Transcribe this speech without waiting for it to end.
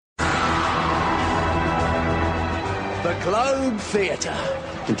The Globe Theatre.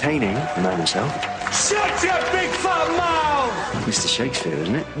 Containing the man himself. Shut your big fat mouth! Mr. Shakespeare,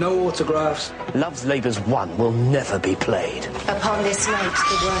 isn't it? No autographs. Love's Labour's Won will never be played. Upon this night,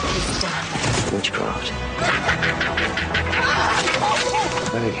 the work is done. Witchcraft.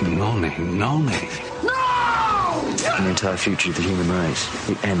 Hey, nonny. No! The entire future of the human race.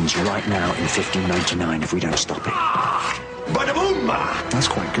 It ends right now in 1599 if we don't stop it. Bada-boom! That's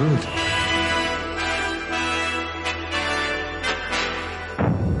quite good.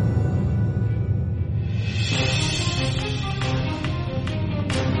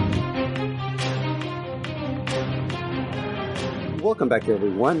 Welcome back,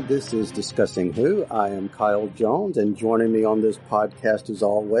 everyone. This is Discussing Who. I am Kyle Jones, and joining me on this podcast, as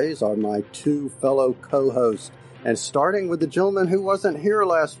always, are my two fellow co-hosts. And starting with the gentleman who wasn't here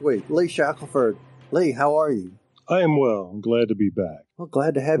last week, Lee Shackelford. Lee, how are you? I am well. I'm glad to be back. Well,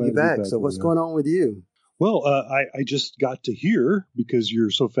 glad to have you back. So what's going on with you? Well, I just got to hear, because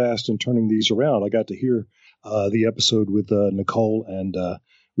you're so fast in turning these around, I got to hear the episode with Nicole, and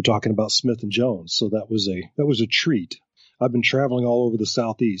we're talking about Smith and Jones. So that was a treat. I've been traveling all over the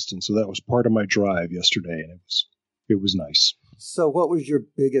Southeast, and so that was part of my drive yesterday, and it was nice. So what was your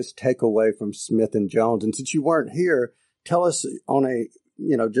biggest takeaway from Smith and Jones? And since you weren't here, tell us on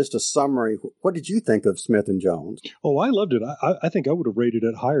just a summary, what did you think of Smith and Jones? Oh, I loved it. I think I would have rated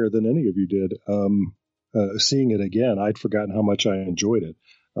it higher than any of you did. Seeing it again, I'd forgotten how much I enjoyed it.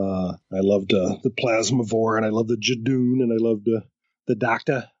 I loved the Plasmavore, and I loved the Jadoon, and I loved the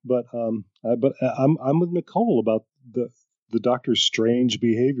Doctor. But I'm with Nicole about the Doctor's strange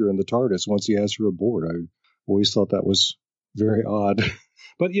behavior in the TARDIS once he has her aboard. I always thought that was very odd.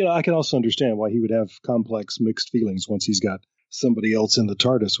 But, I can also understand why he would have complex, mixed feelings once he's got somebody else in the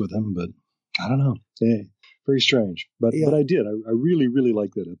TARDIS with him. But I don't know. Very strange. But I did. I really, really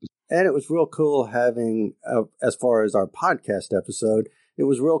liked that episode. And it was real cool having, as far as our podcast episode, it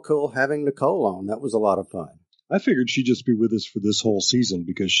was real cool having Nicole on. That was a lot of fun. I figured she'd just be with us for this whole season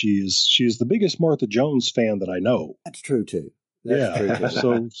because she is the biggest Martha Jones fan that I know. That's true too.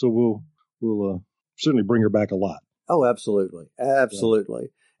 So we'll certainly bring her back a lot. Oh, absolutely.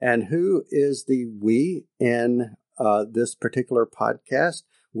 And who is the we in this particular podcast?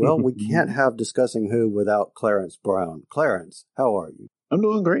 Well, we can't have Discussing Who without Clarence Brown. Clarence, how are you? I'm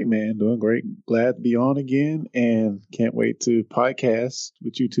doing great, man. Doing great. Glad to be on again, and can't wait to podcast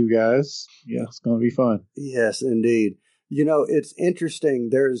with you two guys. Yeah, it's going to be fun. Yes, indeed. It's interesting.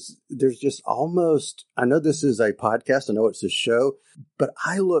 There's just almost, I know this is a podcast, I know it's a show, but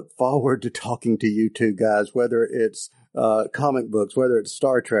I look forward to talking to you two guys, whether it's comic books, whether it's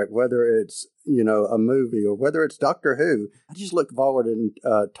Star Trek, whether it's, a movie, or whether it's Doctor Who. I just look forward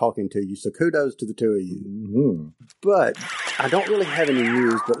to talking to you. So kudos to the two of you. Mm-hmm. But I don't really have any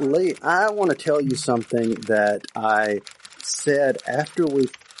news. But Lee, I want to tell you something that I said after we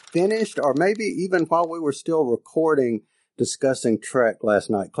finished, or maybe even while we were still recording, discussing Trek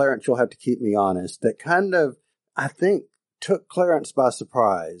last night. Clarence, you'll have to keep me honest. That kind of, I think, took Clarence by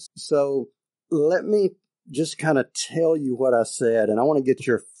surprise. So let me just kind of tell you what I said, and I want to get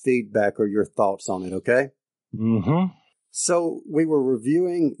your feedback or your thoughts on it, okay? Mm-hmm. So we were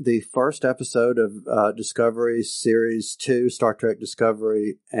reviewing the first episode of Discovery Series 2, Star Trek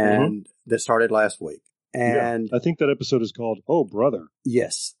Discovery, and that started last week. And I think that episode is called Oh, Brother.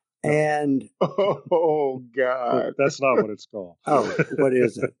 Yes. And oh, God. That's not what it's called. Oh, what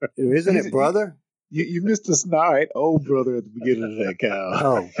is it? Isn't it Brother? You missed the snide old brother at the beginning of that, Kyle.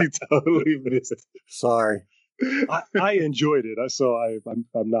 Oh, you totally missed it. Sorry. I enjoyed it.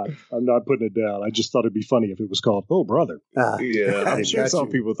 I'm not putting it down. I just thought it'd be funny if it was called Oh, Brother. Yeah, I'm sure some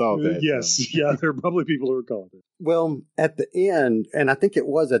people thought that. Yes, yeah, there are probably people who are calling it. Well, at the end, and I think it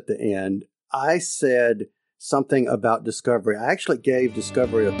was at the end, I said something about Discovery. I actually gave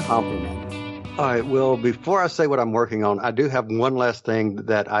Discovery a compliment. All right. Well, before I say what I'm working on, I do have one last thing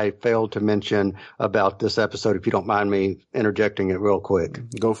that I failed to mention about this episode, if you don't mind me interjecting it real quick.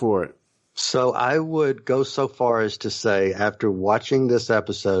 Go for it. So I would go so far as to say, after watching this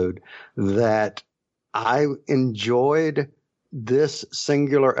episode, that I enjoyed this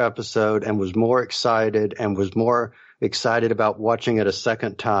singular episode and was more excited about watching it a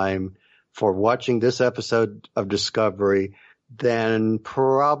second time for watching this episode of Discovery than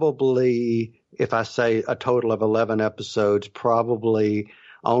probably, if I say a total of 11 episodes, probably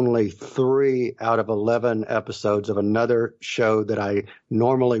only 3 out of 11 episodes of another show that I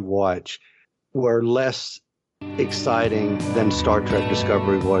normally watch were less exciting than Star Trek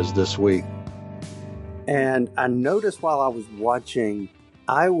Discovery was this week. And I noticed while I was watching,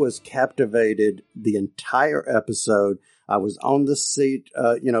 I was captivated the entire episode. I was on the seat,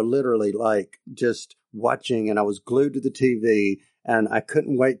 literally like just watching, and I was glued to the TV, and I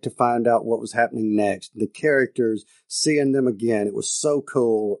couldn't wait to find out what was happening next. The characters, seeing them again, it was so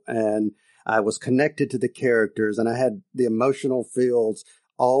cool, and I was connected to the characters, and I had the emotional feels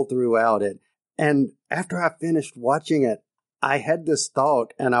all throughout it. And after I finished watching it, I had this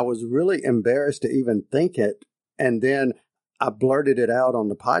thought, and I was really embarrassed to even think it. And then I blurted it out on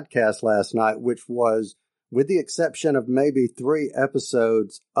the podcast last night, which was, with the exception of maybe 3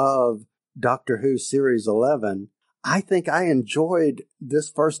 episodes of Doctor Who Series 11, I think I enjoyed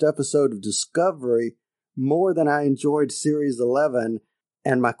this first episode of Discovery more than I enjoyed Series 11.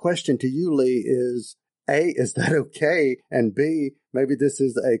 And my question to you, Lee, is A, is that okay? And B, maybe this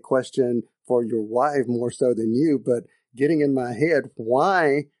is a question for your wife more so than you, but getting in my head,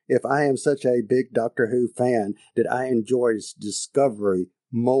 why, if I am such a big Doctor Who fan, did I enjoy Discovery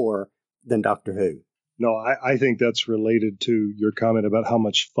more than Doctor Who? No, I think that's related to your comment about how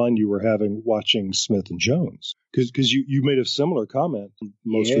much fun you were having watching Smith and Jones. Because you made a similar comment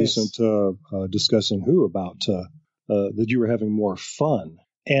most recent discussing Who about that you were having more fun.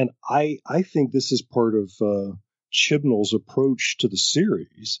 And I think this is part of Chibnall's approach to the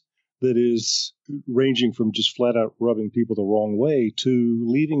series that is ranging from just flat out rubbing people the wrong way to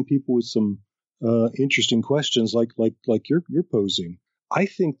leaving people with some interesting questions like you're posing. I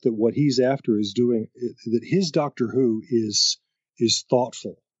think that what he's after is doing that. His Doctor Who is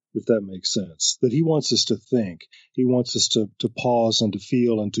thoughtful, if that makes sense. That he wants us to think, he wants us to pause and to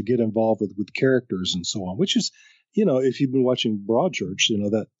feel and to get involved with characters and so on. Which is, if you've been watching Broadchurch,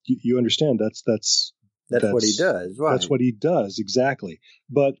 that you understand that's what he does. Right. That's what he does exactly.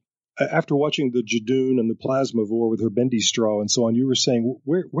 But after watching the Jadoon and the Plasmavore with her bendy straw and so on, you were saying,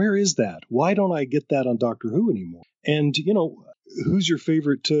 where is that? Why don't I get that on Doctor Who anymore? And who's your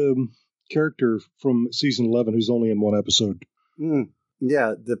favorite character from season 11 who's only in one episode?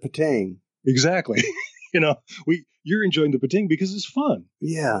 Yeah, the Pating. Exactly. You're enjoying the Pating because it's fun.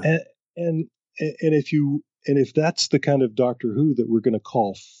 Yeah. And if that's the kind of Doctor Who that we're going to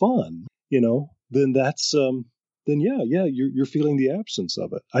call fun, then that's you're feeling the absence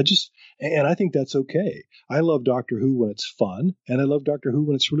of it. I think that's okay. I love Doctor Who when it's fun, and I love Doctor Who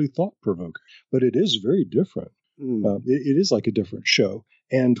when it's really thought provoking. But it is very different. It is like a different show.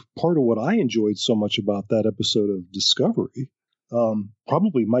 And part of what I enjoyed so much about that episode of Discovery,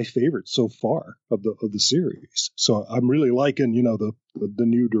 probably my favorite so far of the series. So I'm really liking, the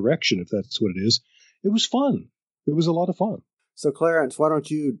new direction, if that's what it is. It was fun. It was a lot of fun. So Clarence, why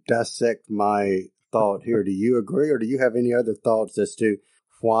don't you dissect my thought here? Do you agree, or do you have any other thoughts as to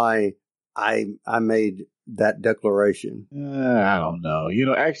why I made that declaration? I don't know.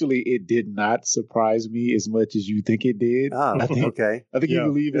 Actually, it did not surprise me as much as you think it did. Oh, okay. I think you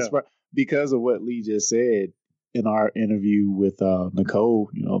believe it's because of what Lee just said in our interview with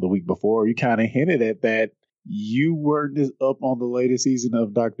Nicole, the week before. You kind of hinted at that you weren't as up on the latest season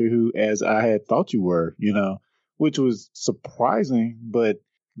of Doctor Who as I had thought you were, which was surprising, but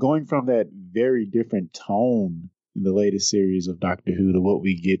going from that very different tone in the latest series of Doctor Who to what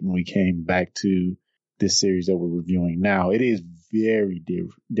we get when we came back to this series that we're reviewing now, it is very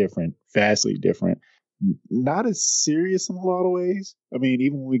different, vastly different. Not as serious in a lot of ways. I mean,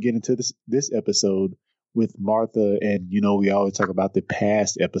 even when we get into this episode with Martha, and we always talk about the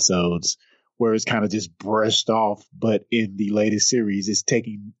past episodes where it's kind of just brushed off, but in the latest series, it's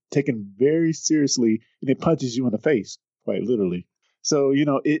taken very seriously, and it punches you in the face, quite literally. So,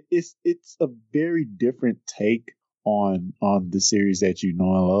 it's a very different take on the series that you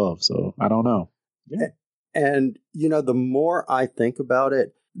know and love. So I don't know. Yeah. And, the more I think about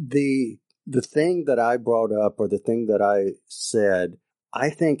it, the thing that I brought up, or the thing that I said, I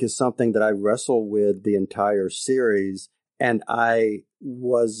think is something that I wrestle with the entire series. And I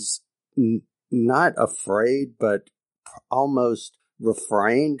was not afraid, but almost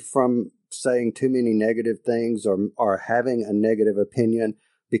refrained from saying too many negative things or having a negative opinion,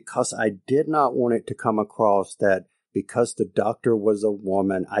 because I did not want it to come across that because the Doctor was a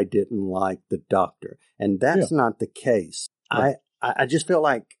woman, I didn't like the Doctor. And that's not the case. Right. I just feel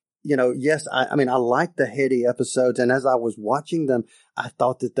like, yes, I mean, I like the heady episodes. And as I was watching them, I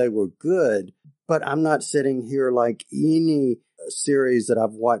thought that they were good, but I'm not sitting here like any series that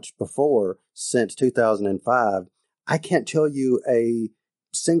I've watched before since 2005. I can't tell you a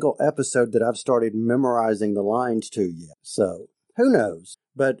single episode that I've started memorizing the lines to yet. So who knows?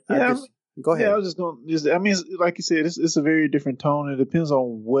 But go ahead. Yeah, I was like you said, it's a very different tone. It depends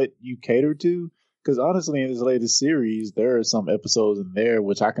on what you cater to. Because honestly, in this latest series, there are some episodes in there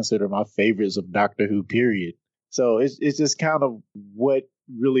which I consider my favorites of Doctor Who, period. So it's just kind of what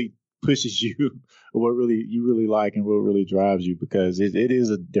really pushes you, what really you really like, and what really drives you, because it is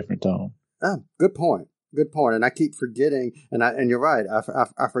a different tone. Oh, good point. Good point. And I keep forgetting, and you're right.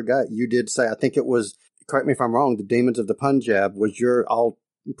 I forgot you did say, I think it was, correct me if I'm wrong, the Demons of the Punjab was your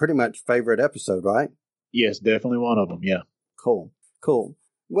pretty much favorite episode, right? Yes, definitely one of them. Yeah. Cool.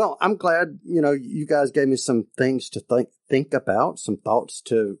 Well, I'm glad, you guys gave me some things to think about, some thoughts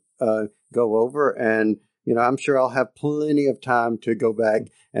to go over. And, I'm sure I'll have plenty of time to go back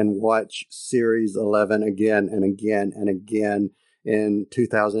and watch Series 11 again and again and again in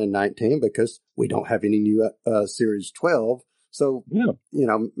 2019, because we don't have any new Series 12. So,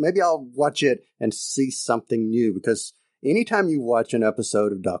 maybe I'll watch it and see something new, because anytime you watch an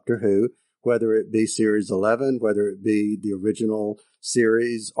episode of Doctor Who, whether it be Series 11, whether it be the original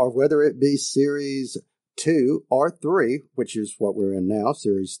series, or whether it be Series 2 or 3, which is what we're in now,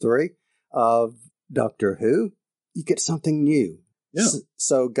 Series 3 of Doctor Who, you get something new. Yeah.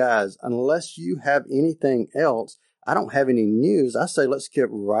 So, guys, unless you have anything else, I don't have any news. I say let's get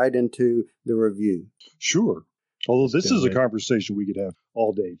right into the review. Sure. Although this is a conversation we could have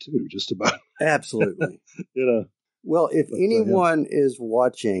all day, too, just about. Absolutely. Well, if anyone is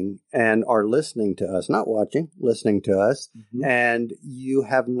watching and are listening to us, not watching, listening to us, and you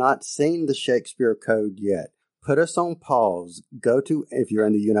have not seen the Shakespeare Code yet, put us on pause. Go to, if you're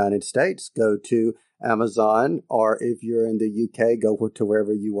in the United States, go to Amazon, or if you're in the UK, go to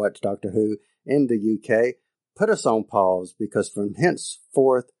wherever you watch Doctor Who in the UK. Put us on pause, because from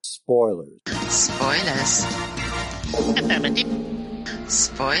henceforth, spoilers. Spoilers. Affirmative.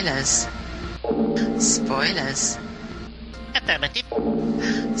 Spoilers. Spoilers.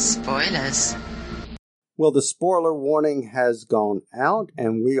 Affirmative. Spoilers. Well, the spoiler warning has gone out,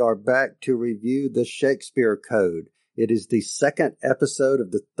 and we are back to review the Shakespeare Code. It is the second episode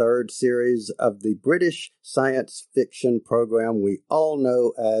of the third series of the British science fiction program we all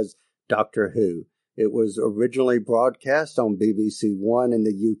know as Doctor Who. It was originally broadcast on BBC One in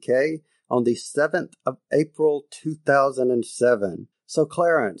the UK on the 7th of April 2007. So,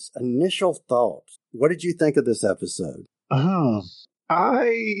 Clarence, initial thoughts. What did you think of this episode?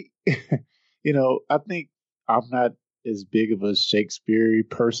 I think I'm not as big of a Shakespeare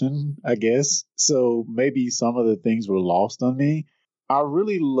person, I guess. So maybe some of the things were lost on me. I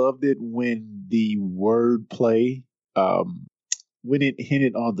really loved it when the wordplay, when it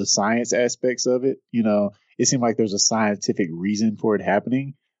hinted on the science aspects of it. It seemed like there's a scientific reason for it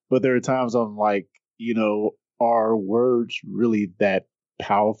happening. But there are times I'm like, are words really that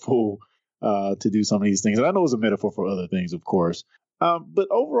powerful to do some of these things? And I know it's a metaphor for other things, of course. But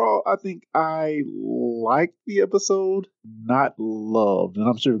overall, I think I liked the episode, not loved. And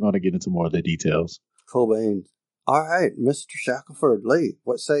I'm sure we're going to get into more of the details. Cool beans. All right, Mr. Shackelford, Lee,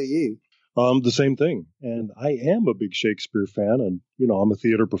 what say you? The same thing. And I am a big Shakespeare fan. And, I'm a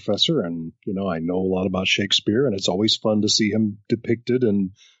theater professor, and, I know a lot about Shakespeare. And it's always fun to see him depicted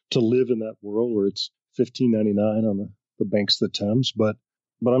and to live in that world where it's $15.99 on the banks of the Thames. But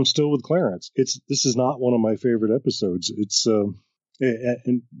I'm still with Clarence. This is not one of my favorite episodes. It's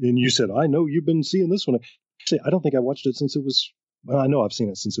and you said, I know you've been seeing this one. Actually, I don't think I watched it since it was. Well, I know I've seen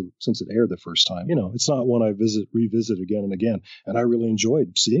it since it aired the first time. It's not one I revisit again and again, and I really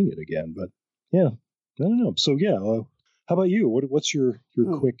enjoyed seeing it again. But yeah, I don't know. So yeah, how about you? What's your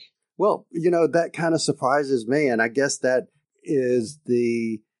quick? Well, that kind of surprises me, and I guess that is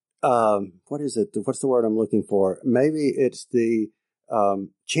the what is it? What's the word I'm looking for? Maybe it's the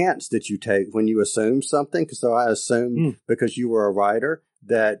chance that you take when you assume something. So I assumed because you were a writer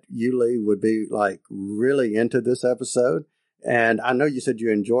that you, Lee, would be like really into this episode. And I know you said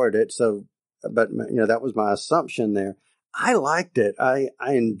you enjoyed it. So, but that was my assumption there. I liked it. I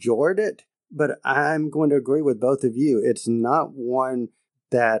enjoyed it, but I'm going to agree with both of you. It's not one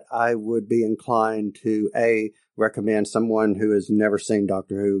that I would be inclined to recommend someone who has never seen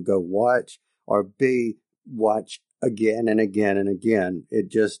Doctor Who go watch, or B, watch again and again and again.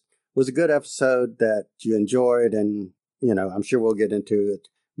 It just was a good episode that you enjoyed, and I'm sure we'll get into it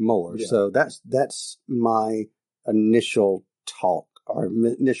more. Yeah. So that's my initial talk or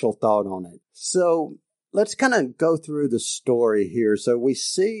initial thought on it. So let's kind of go through the story here. So we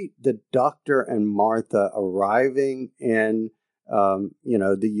see the Doctor and Martha arriving in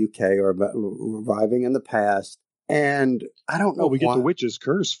the UK, or arriving in the past. And I don't know. We get the witch's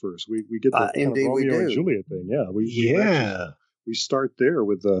curse first. We get the indeed Romeo and Juliet thing. Yeah, we start there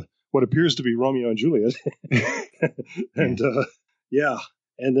with what appears to be Romeo and Juliet, and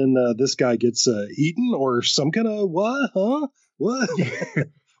and then this guy gets eaten or some kind of what? What?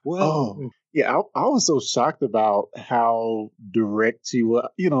 Oh, yeah. I was so shocked about how direct she was.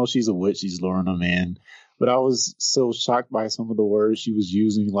 She's a witch. She's luring him in. but I was so shocked by some of the words she was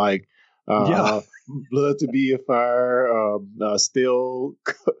using, like blood to be a fire, still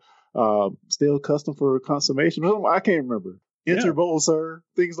custom for consummation. I can't remember. Interval, sir.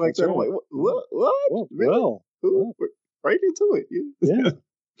 Things like that. Right. I'm like, what? Well, right into it. Yeah.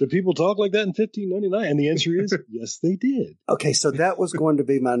 Did people talk like that in 1599? And the answer is yes, they did. Okay, so that was going to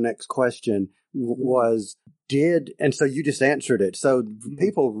be my next question. And so you just answered it. So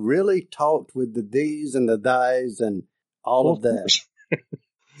people really talked with the these and the thys and all of that.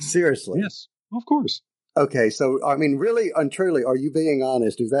 Seriously? Yes, of course. Okay, so I mean, really and truly, are you being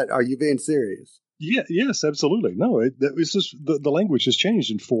honest? Are you being serious? Yeah, yes, absolutely. No, it was just the language has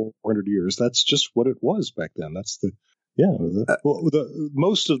changed in 400 years. That's just what it was back then. That's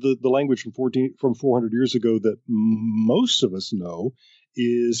most of the language from 400 years ago that most of us know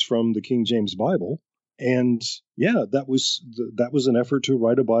is from the King James Bible. And yeah, that was an effort to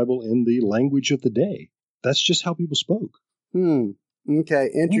write a Bible in the language of the day. That's just how people spoke. Okay.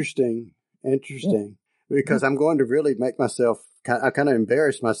 Interesting. Yeah. Because I'm going to really make myself, I kind of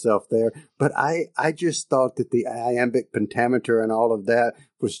embarrass myself there, but I just thought that the iambic pentameter and all of that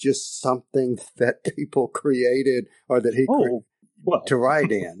was just something that people created or that to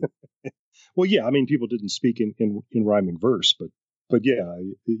write in. Well, yeah, I mean, people didn't speak in rhyming verse, but yeah,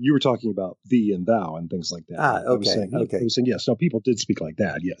 you were talking about thee and thou and things like that. Okay. I was saying yes. No, people did speak like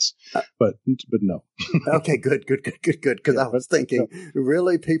that, yes, but no. Okay, good. Because I was thinking,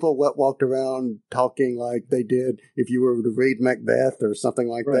 really, people walked around talking like they did if you were to read Macbeth or something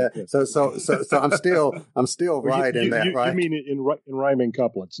like that. Yes. So I'm still right in that, right? You mean in rhyming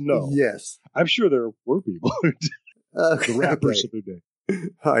couplets? No. Yes, I'm sure there were people who did. The rappers of their day.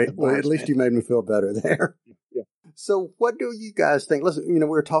 All right. Well, at least you made me feel better there. Yeah. So what do you guys think? Listen, we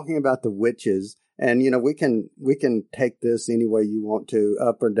were talking about the witches and, we can take this any way you want to,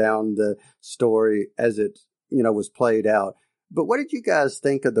 up or down the story as it, was played out. But what did you guys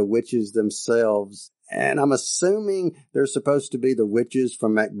think of the witches themselves? And I'm assuming they're supposed to be the witches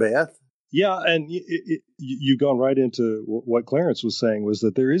from Macbeth. Yeah. And you've gone right into what Clarence was saying, was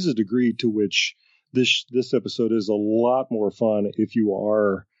that there is a degree to which this episode is a lot more fun if you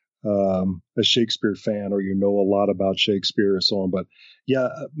are a Shakespeare fan or you know a lot about Shakespeare or so on. But yeah,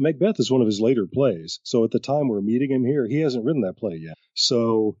 Macbeth is one of his later plays. So at the time we're meeting him here, he hasn't written that play yet.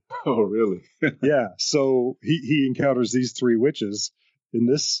 So oh, really? Yeah. So he encounters these three witches in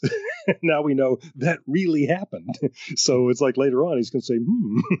this. Now we know that really happened. So it's like later on he's going to say,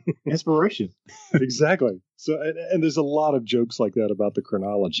 inspiration. Exactly. So and there's a lot of jokes like that about the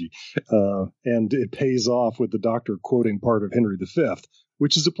chronology, and it pays off with the Doctor quoting part of Henry V,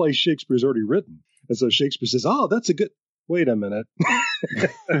 which is a play Shakespeare's already written. And so Shakespeare says, "Oh, that's a good." Wait a minute,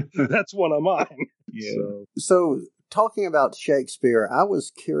 that's one of mine. Yeah. So talking about Shakespeare, I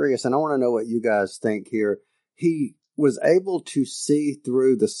was curious, and I want to know what you guys think here. He was able to see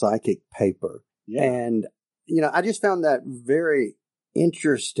through the psychic paper. Yeah. And, I just found that very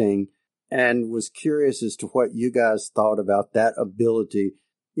interesting and was curious as to what you guys thought about that ability,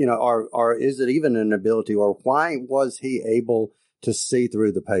 or is it even an ability, or why was he able to see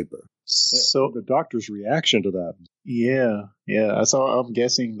through the paper? So the Doctor's reaction to that. Yeah. I'm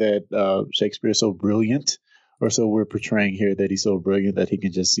guessing that Shakespeare is so brilliant, or so we're portraying here that he's so brilliant that he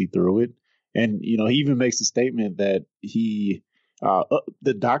can just see through it. And, he even makes a statement that the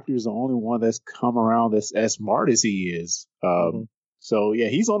Doctor is the only one that's come around that's as smart as he is. So, yeah,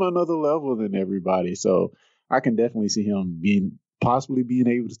 he's on another level than everybody. So I can definitely see him possibly being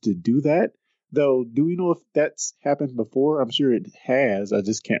able to do that. Though, do we know if that's happened before? I'm sure it has. I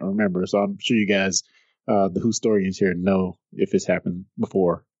just can't remember. So I'm sure you guys, the Whostorians here, know if it's happened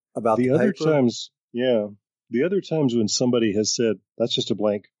before. About the other paper? times, yeah. The other times when somebody has said, that's just a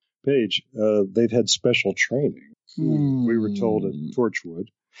blank page, they've had special training. We were told at Torchwood.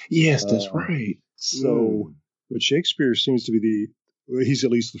 Yes, that's right. So, but Shakespeare seems to be he's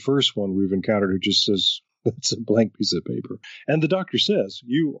at least the first one we've encountered who just says, that's a blank piece of paper. And the Doctor says,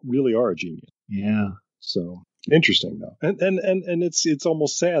 you really are a genius. Yeah. So interesting though. And it's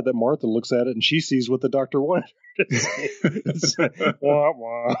almost sad that Martha looks at it and she sees what the Doctor wanted. Wah,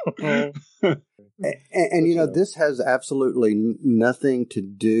 wah. And this has absolutely nothing to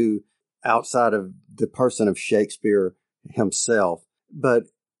do outside of the person of Shakespeare himself. But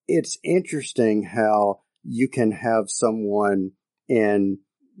it's interesting how you can have someone in,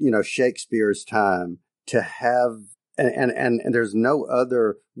 Shakespeare's time to have, and there's no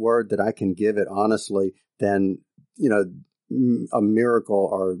other word that I can give it honestly than, a miracle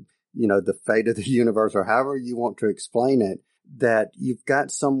or, the fate of the universe or however you want to explain it, that you've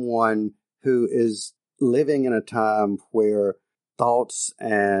got someone who is living in a time where thoughts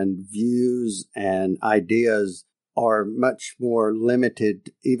and views and ideas are much more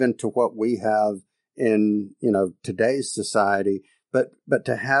limited even to what we have in, today's society. But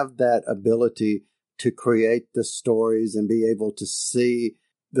to have that ability to create the stories and be able to see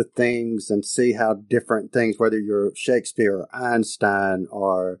the things and see how different things, whether you're Shakespeare or Einstein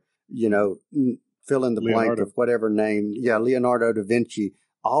or, fill in the blank of whatever name. Yeah, Leonardo da Vinci,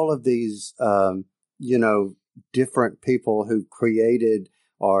 all of these, different people who created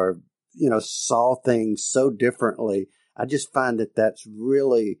or, saw things so differently. I just find that that's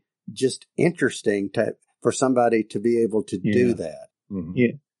really just interesting for somebody to be able to do that. Mm-hmm.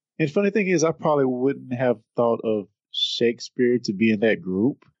 Yeah. And the funny thing is, I probably wouldn't have thought of Shakespeare to be in that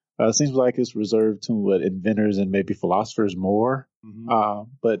group. It seems like it's reserved to inventors and maybe philosophers more. Mm-hmm.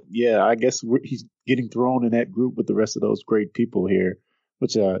 But yeah, I guess he's getting thrown in that group with the rest of those great people here,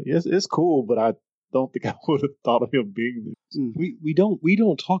 which it's cool, but I don't think I would have thought of him being there. We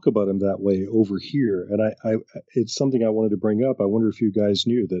don't talk about him that way over here, and I it's something I wanted to bring up. I wonder if you guys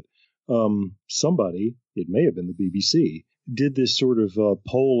knew that somebody, it may have been the BBC, did this sort of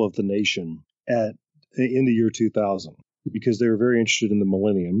poll of the nation in the year 2000 because they were very interested in the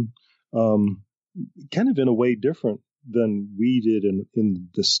millennium, kind of in a way different than we did in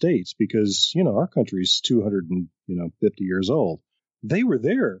the States because our country's 250 years old. They were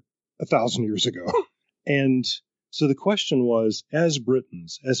there 1,000 years ago. And so the question was, as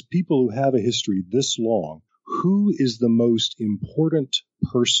Britons, as people who have a history this long, who is the most important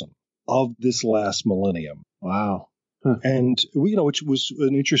person of this last millennium? Wow. Huh. And which was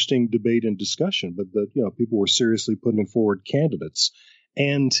an interesting debate and discussion, but people were seriously putting forward candidates.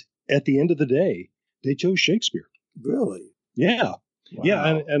 And at the end of the day, they chose Shakespeare. Really? Yeah. Wow.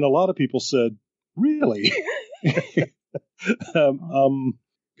 Yeah. And a lot of people said, really?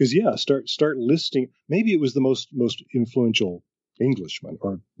 Because start listing. Maybe it was the most influential Englishman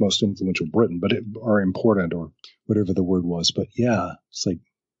or most influential Briton, or important or whatever the word was. But yeah, it's like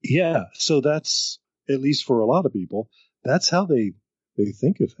So that's, at least for a lot of people, that's how they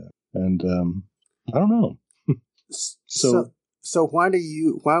think of him. And I don't know. So why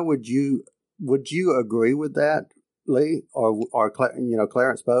would you agree with that, Lee, or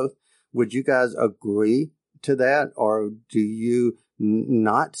Clarence, both? Would you guys agree to that, or do you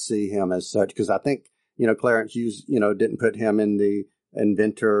not see him as such? Because I think, Clarence, didn't put him in the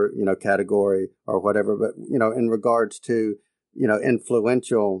inventor, category or whatever. But, in regards to,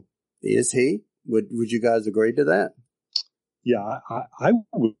 influential, is he? Would you guys agree to that? Yeah, I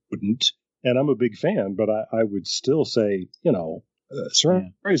wouldn't. And I'm a big fan, but I would still say, Sir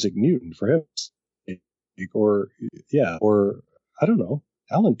Isaac Newton for him. Or I don't know,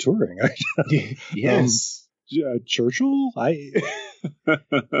 Alan Turing. Yes. Churchill. And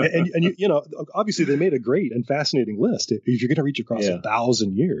obviously they made a great and fascinating list if you're going to reach across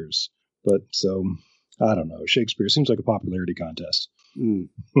 1,000 years. But so I don't know. Shakespeare seems like a popularity contest. Mm.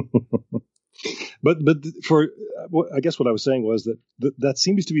 But for I guess what I was saying was that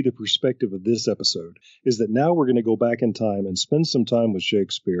seems to be the perspective of this episode, is that now we're going to go back in time and spend some time with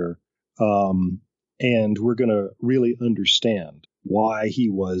Shakespeare, and we're going to really understand why he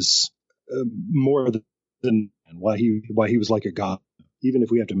was more than why he was like a god, even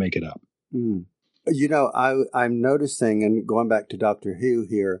if we have to make it up. Mm. I'm noticing, and going back to Doctor Who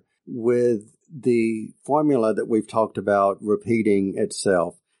here, with the formula that we've talked about repeating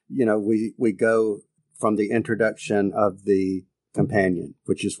itself. We go from the introduction of the companion,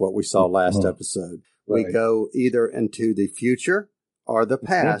 which is what we saw last episode. Right. We go either into the future or the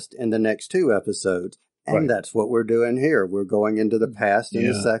past in the next two episodes. And that's what we're doing here. We're going into the past in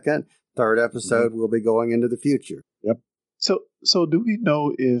the second. Third episode, we'll be going into the future. Yep. So do we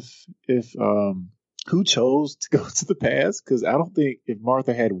know if who chose to go to the past? Because I don't think if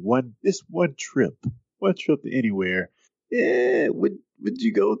Martha had one trip to anywhere, would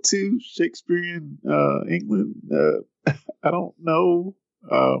you go to Shakespearean England? I don't know.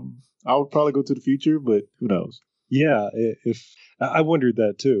 I would probably go to the future, but who knows? Yeah, if I wondered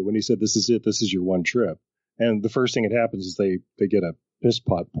that too when he said, "This is it. This is your one trip," and the first thing that happens is they get a piss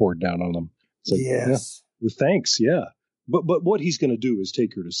pot poured down on them. It's like, yes, thanks, yeah. But what he's going to do is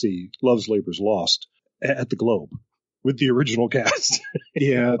take her to see Love's Labour's Lost at the Globe with the original cast.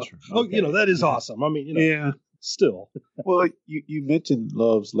 Yeah. Okay. That is awesome. I mean, yeah. Still. Well, you mentioned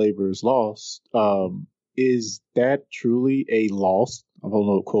Love's Labour's Lost. Is that truly a lost? I'm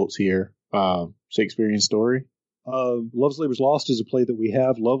holding up quotes here. Shakespearean story. Love's Labour's Lost is a play that we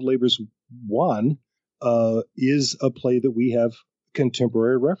have. Love Labour's Won is a play that we have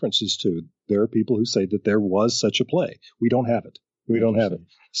contemporary references to. There are people who say that there was such a play. We don't have it. We don't have it.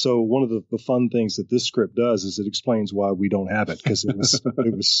 So one of the fun things that this script does is it explains why we don't have it, because it was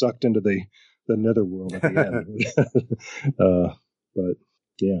sucked into the netherworld at the end. But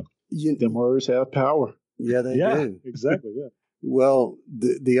yeah, them words have power. Yeah, they do. Exactly. Yeah. Well,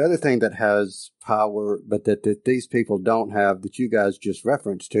 the other thing that has power, but that these people don't have, that you guys just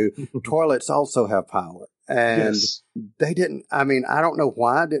referenced to, toilets also have power. And they didn't, I mean, I don't know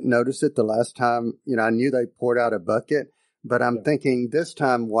why I didn't notice it the last time. I knew they poured out a bucket, but I'm thinking this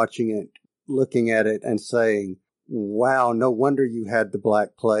time watching it, looking at it and saying, wow, no wonder you had the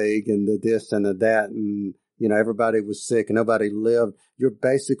Black Plague and the this and the that. And, everybody was sick and nobody lived. You're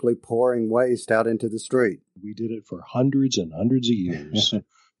basically pouring waste out into the street. We did it for hundreds and hundreds of years.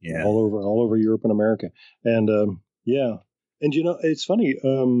 all over Europe and America. And, and it's funny.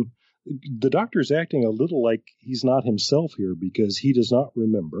 The Doctor's acting a little like he's not himself here, because he does not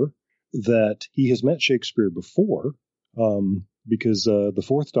remember that he has met Shakespeare before, because the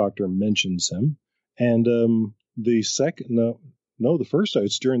Fourth Doctor mentions him. And the first,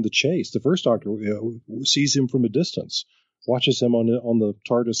 it's during the chase. The First Doctor sees him from a distance, watches him on the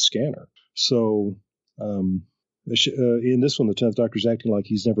TARDIS scanner. So in this one, the 10th Doctor's acting like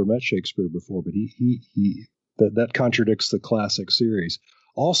he's never met Shakespeare before, but that contradicts the classic series.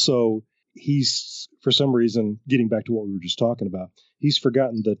 Also, he's, for some reason, getting back to what we were just talking about, he's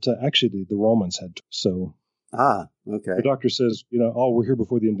forgotten that actually the Romans had. So, okay. The Doctor says, we're here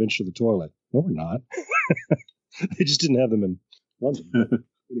before the invention of the toilet. No, we're not. They just didn't have them in London.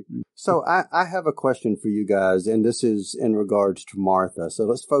 So I have a question for you guys, and this is in regards to Martha. So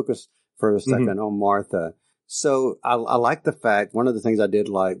let's focus for a second on Martha. So I like the fact, one of the things I did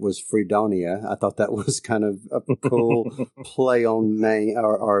like was Fredonia. I thought that was kind of a cool play on name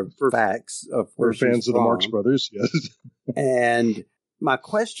or facts of where she's fans of the Marx Brothers. Yes. And my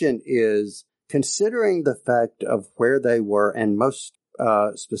question is, considering the fact of where they were and most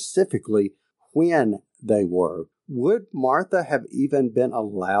specifically when they were, would Martha have even been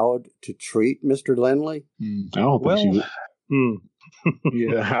allowed to treat Mr. Lindley? I don't think she would.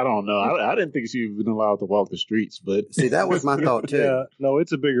 Yeah, I don't know. I didn't think she would been allowed to walk the streets, but see, that was my thought too. Yeah, no,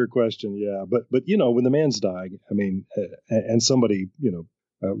 it's a bigger question. Yeah, but when the man's dying, I mean, and somebody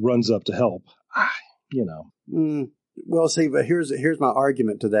runs up to help, Well, see, but here's my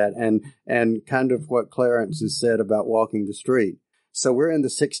argument to that, and kind of what Clarence has said about walking the street. So we're in the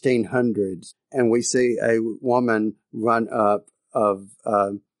 1600s, and we see a woman run up a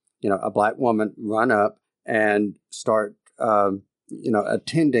black woman run up and start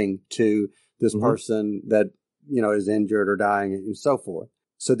attending to this person that, is injured or dying and so forth.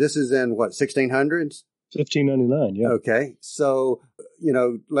 So this is in what, 1600s? 1599, yeah. Okay. So,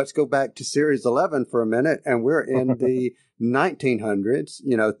 let's go back to series 11 for a minute, and we're in the 1900s,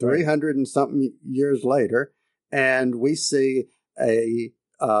 300 and something years later, and we see a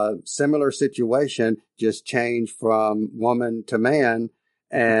similar situation, just change from woman to man.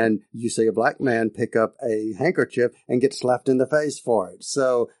 And you see a black man pick up a handkerchief and get slapped in the face for it.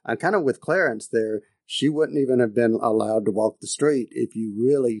 So I'm kind of with Clarence there. She wouldn't even have been allowed to walk the street if you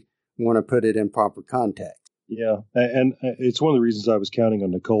really want to put it in proper context. Yeah. And it's one of the reasons I was counting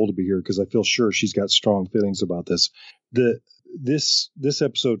on Nicole to be here, because I feel sure she's got strong feelings about this. This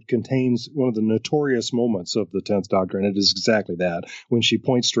episode contains one of the notorious moments of the 10th Doctor, and it is exactly that, when she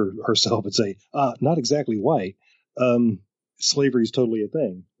points to herself and say, not exactly white. Slavery is totally a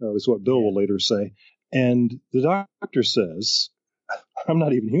thing, is what Bill will later say. And the Doctor says, I'm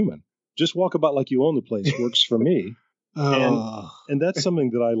not even human. Just walk about like you own the place works for me. And that's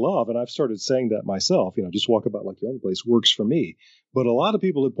something that I love. And I've started saying that myself, just walk about like you own the place works for me. But a lot of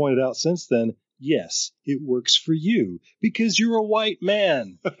people have pointed out since then, yes, it works for you because you're a white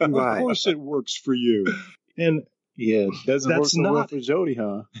man. Right. Of course it works for you. And yeah, it doesn't work so well for Jodie,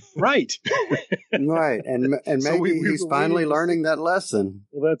 huh? Right. Right. And maybe he's finally learning that lesson.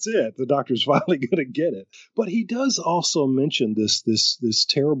 Well, that's it. The Doctor's finally going to get it. But he does also mention this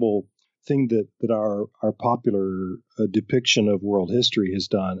terrible thing that our popular depiction of world history has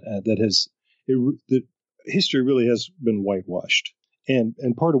done, that history really has been whitewashed. And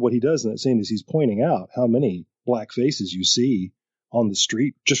part of what he does in that scene is he's pointing out how many black faces you see on the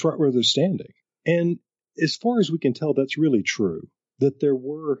street just right where they're standing. And as far as we can tell, that's really true. That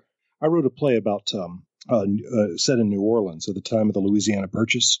I wrote a play about set in New Orleans at the time of the Louisiana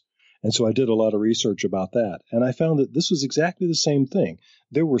Purchase. And so I did a lot of research about that. And I found that this was exactly the same thing.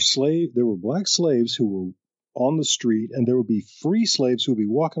 There were black slaves who were on the street, and there would be free slaves who would be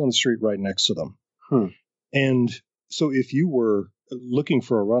walking on the street right next to them. And so if you were looking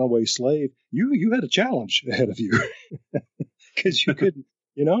for a runaway slave, you had a challenge ahead of you because you couldn't,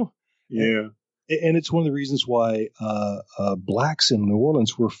 Yeah. And it's one of the reasons why blacks in New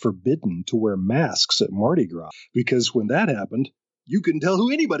Orleans were forbidden to wear masks at Mardi Gras, because when that happened, you couldn't tell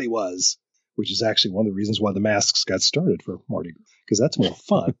who anybody was, which is actually one of the reasons why the masks got started for Mardi Gras, because that's more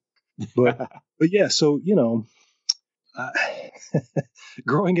fun. but yeah, so,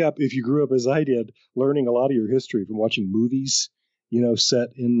 growing up, if you grew up as I did, learning a lot of your history from watching movies, set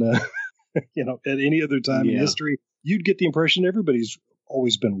in, at any other time in history, you'd get the impression everybody's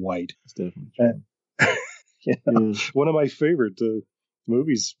always been white. That's definitely true. One of my favorite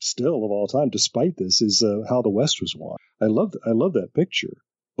movies still of all time, despite this, is How the West Was Won. I love that picture,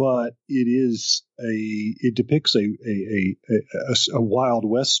 but it depicts a Wild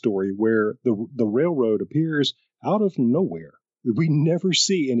West story where the railroad appears out of nowhere. We never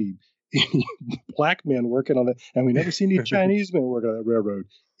see any black men working on it, and we never see any Chinese men working on that railroad.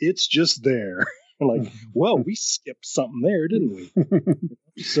 It's just there. Like, well, we skipped something there, didn't we?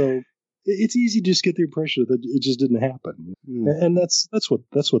 So it's easy to just get the impression that it just didn't happen. And that's what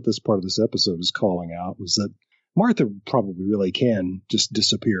this part of this episode is calling out, was that Martha probably really can just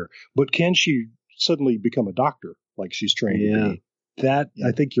disappear, but can she suddenly become a doctor like she's trained to be? I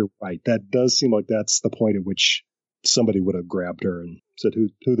think you're right. That does seem like that's the point at which somebody would have grabbed her and said,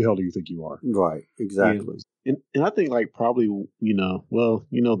 "Who the hell do you think you are?" Right, exactly. And I think like probably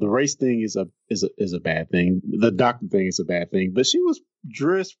the race thing is a bad thing. The doctor thing is a bad thing. But she was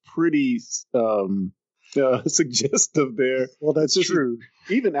dressed pretty suggestive there. Well, that's true.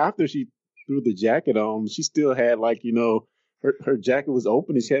 Even after she threw the jacket on, she still had her jacket was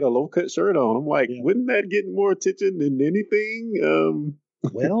open and she had a low cut shirt on. I'm like, wouldn't that get more attention than anything?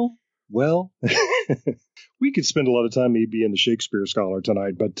 Well, we could spend a lot of time me being the Shakespeare scholar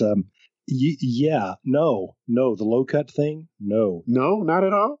tonight, but the low cut thing, no, not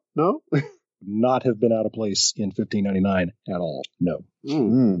at all, no, not have been out of place in 1599 at all, no.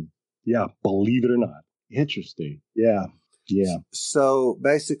 Yeah, believe it or not. Interesting. Yeah. So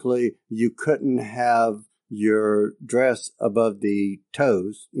basically, you couldn't have your dress above the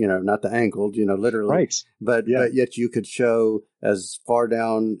toes, not the ankles, literally. Right. But yet you could show as far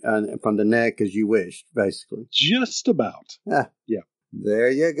down from the neck as you wished, basically. Just about. Yeah. There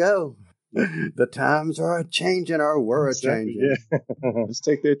you go. The times are changing, our world changing. Yeah. Let's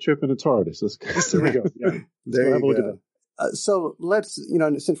take that trip in the TARDIS. Let's go. There we go. Yeah. There you go. So let's,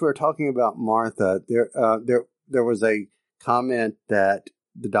 since we were talking about Martha, there was a comment that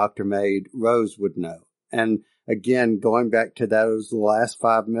the doctor made Rose would know. And again, going back to those last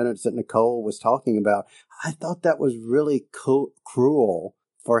 5 minutes that Nicole was talking about, I thought that was really cruel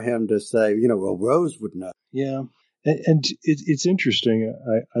for him to say, well, Rose would know. Yeah. And it's interesting.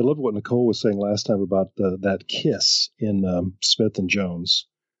 I love what Nicole was saying last time about that kiss in Smith and Jones,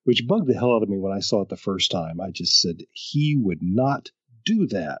 which bugged the hell out of me when I saw it the first time. I just said, he would not do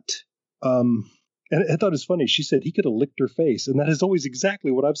that. And I thought it was funny. She said he could have licked her face. And that is always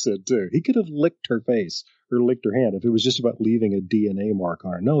exactly what I've said, too. He could have licked her face or licked her hand if it was just about leaving a DNA mark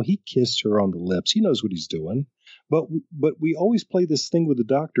on her. No, he kissed her on the lips. He knows what he's doing. But we always play this thing with the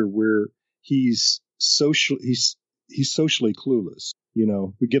doctor where he's socially clueless.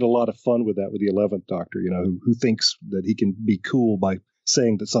 We get a lot of fun with that with the 11th Doctor, who thinks that he can be cool by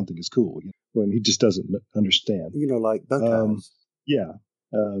saying that something is cool, when he just doesn't understand. Like bow ties. Yeah.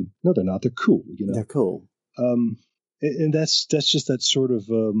 No, they're not. They're cool. They're cool. And that's just that sort of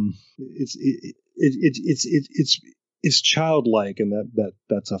it's childlike, and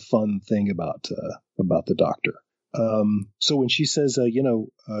that's a fun thing about the doctor. So when she says,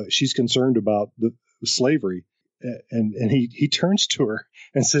 she's concerned about the slavery, and he turns to her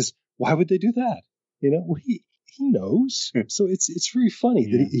and says, "Why would they do that?" Well, he knows. So it's very funny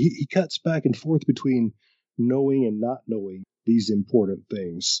that he cuts back and forth between knowing and not knowing these important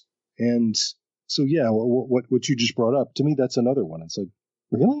things. And so, what you just brought up, to me, that's another one. It's like,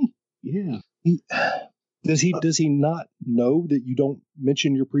 really? Yeah. Does he not know that you don't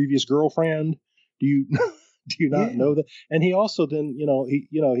mention your previous girlfriend? Do you not know that? And he also then,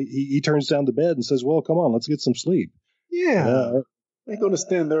 he turns down the bed and says, "Well, come on, let's get some sleep." Yeah. They're going to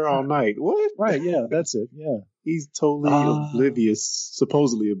stand there all night. What? Right. Yeah, that's it. Yeah. He's totally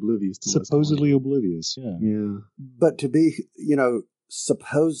supposedly oblivious to what's going on. Oblivious. Yeah. But to be,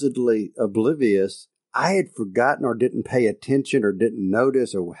 supposedly oblivious, I had forgotten or didn't pay attention or didn't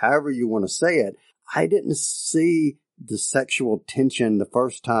notice, or however you want to say it. I didn't see the sexual tension the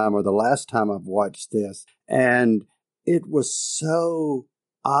first time or the last time I've watched this. And it was so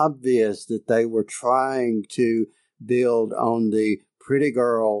obvious that they were trying to build on the pretty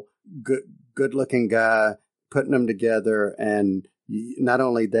girl, good looking guy, putting them together. And not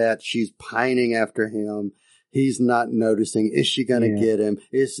only that, she's pining after him. he's not noticing. Is she going to get him?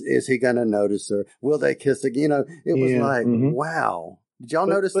 Is he going to notice her? Will they kiss again? You know, it was like, wow. Did y'all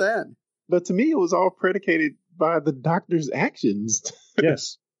notice that? But to me, it was all predicated by the doctor's actions.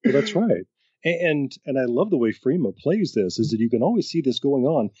 Yes, well, that's right. And I love the way Freema plays this, is that you can always see this going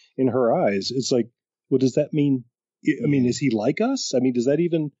on in her eyes. It's like, well, does that mean, I mean, is he like us? I mean, does that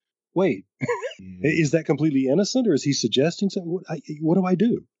even, wait, is that completely innocent, or is he suggesting something? What do I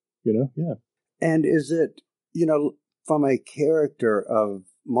do? You know? Yeah. And is it, you know, from a character of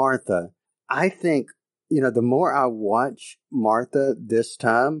Martha, I think, you know, the more I watch Martha this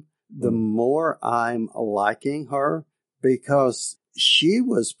time, the more I'm liking her, because she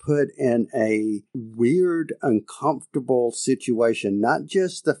was put in a weird, uncomfortable situation. Not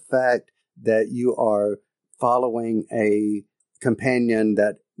just the fact that you are following a companion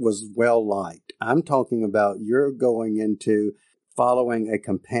that was well liked. I'm talking about you're going into following a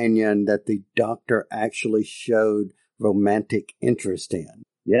companion that the doctor actually showed romantic interest in.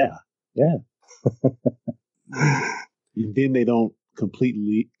 Yeah. Yeah. And then they don't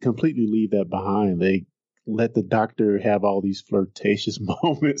completely leave that behind. They let the doctor have all these flirtatious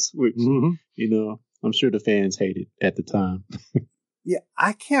moments, which, you know, I'm sure the fans hated at the time. Yeah,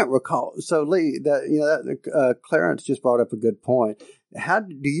 I can't recall. So, Lee, Clarence just brought up a good point.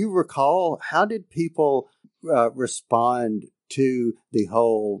 Do you recall, how did people respond to the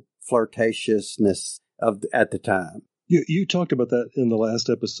whole flirtatiousness at the time? You talked about that in the last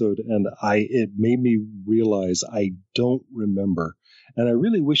episode, and it made me realize I don't remember. And I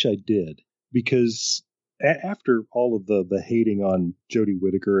really wish I did, because after all of the hating on Jodie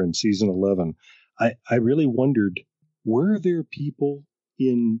Whittaker in season 11, I really wondered, were there people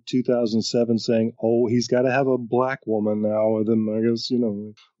in 2007 saying, oh, he's got to have a black woman now, and then I guess, you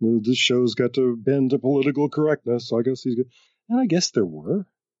know, this show's got to bend to political correctness, so I guess he's good. And I guess there were.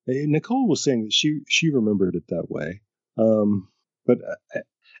 Nicole was saying that she remembered it that way. But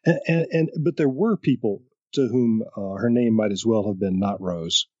there were people to whom her name might as well have been not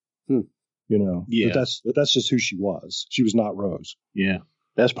Rose. You know, yeah. But that's just who she was. She was not Rose. Yeah,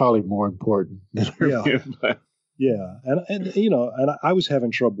 that's probably more important than her name. Yeah, and you know, and I was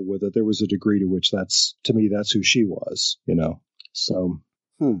having trouble with it. There was a degree to which that's who she was. You know, so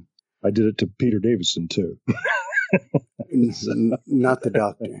I did it to Peter Davison too. Not the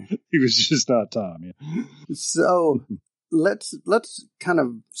doctor. He was just not Tom. Yeah. So let's kind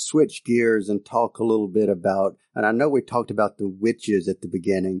of switch gears and talk a little bit about, and I know we talked about the witches at the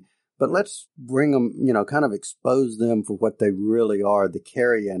beginning, but let's bring them, you know, kind of expose them for what they really are, the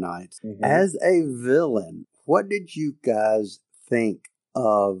Carrionites. As a villain, what did you guys think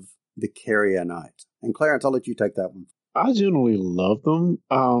of the Carrionites? And Clarence, I'll let you take that one. I generally love them.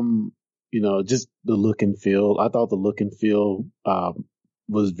 You know, just the look and feel. I thought the look and feel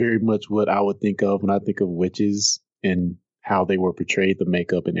was very much what I would think of when I think of witches and how they were portrayed, the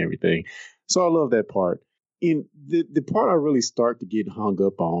makeup and everything. So I love that part. In the part I really start to get hung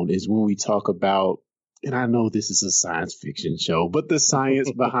up on is when we talk about, and I know this is a science fiction show, but the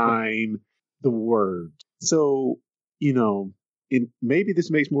science behind the word. So, you know, maybe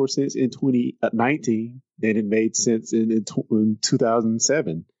this makes more sense in 2019 than it made sense in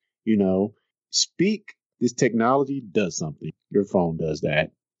 2007. You know, speak, this technology does something. Your phone does that.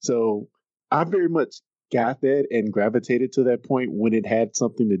 So I very much got that and gravitated to that point when it had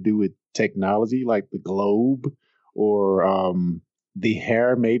something to do with technology, like the globe or the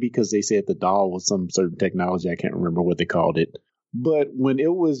hair, maybe because they said the doll was some certain technology. I can't remember what they called it. But when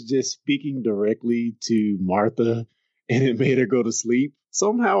it was just speaking directly to Martha and it made her go to sleep,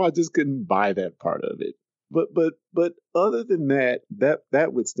 somehow I just couldn't buy that part of it. But other than that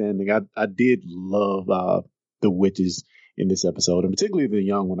withstanding, I did love the witches in this episode, and particularly the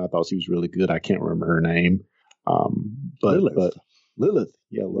young one. I thought she was really good. I can't remember her name. But Lilith.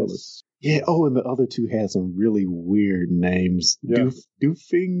 Yeah, Lilith. Yes. Yeah. Oh, and the other two had some really weird names. Yeah.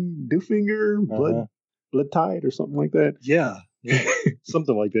 Dooffinger, Blood Tide, or something like that. Yeah.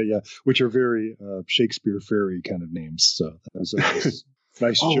 Something like that. Yeah, which are very Shakespeare fairy kind of names. So that was a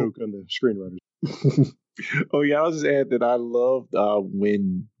nice joke on the screenwriters. Oh yeah, I'll just add that I loved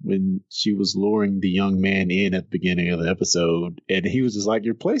when she was luring the young man in at the beginning of the episode, and he was just like,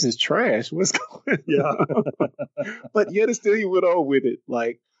 "Your place is trash. What's going on?" Yeah, but yet still he went on with it,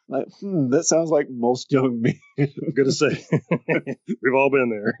 like that sounds like most young men. I'm gonna say we've all been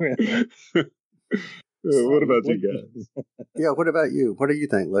there. What about you guys? Yeah, what about you? What do you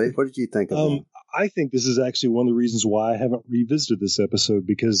think, Lee? What did you think of that? I think this is actually one of the reasons why I haven't revisited this episode,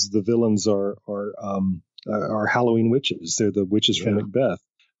 because the villains are Halloween witches. They're the witches from Macbeth,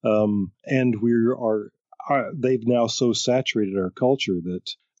 and they've now so saturated our culture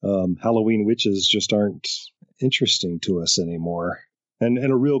that Halloween witches just aren't interesting to us anymore, and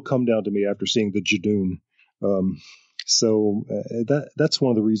a real come down to me after seeing the Jadoon. So that's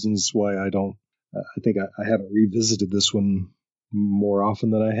one of the reasons why I don't. I think I haven't revisited this one more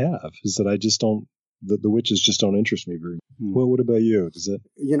often than I have. Is that I just don't. The witches just don't interest me very much. Well, what about you? Does it?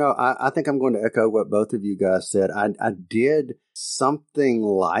 I think I'm going to echo what both of you guys said. I did something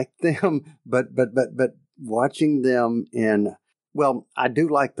like them, but watching them I do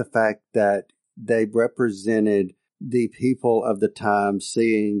like the fact that they represented the people of the time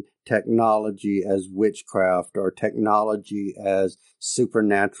seeing technology as witchcraft or technology as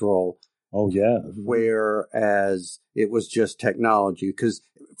supernatural. Oh, yeah. Whereas it was just technology, because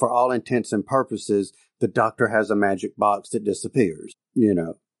for all intents and purposes, the doctor has a magic box that disappears.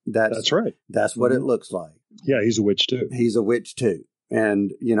 That's right. That's what it looks like. Yeah, he's a witch too. He's a witch too.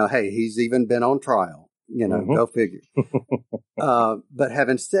 And, hey, he's even been on trial. Go figure. But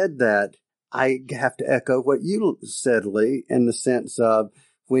having said that, I have to echo what you said, Lee, in the sense of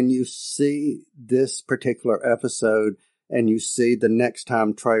when you see this particular episode and you see the Next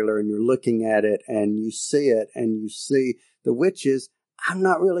Time trailer and you're looking at it and you see it and you see the witches, I'm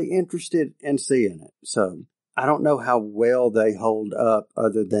not really interested in seeing it. So I don't know how well they hold up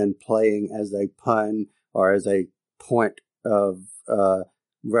other than playing as a pun or as a point of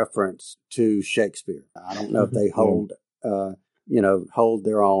reference to Shakespeare. I don't know if they hold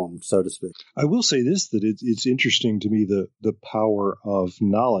their own, so to speak. I will say this, that it's interesting to me, the power of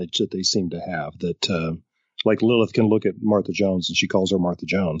knowledge that they seem to have, that like Lilith can look at Martha Jones and she calls her Martha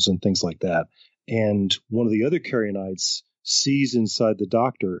Jones and things like that. And one of the other Carrionites sees inside the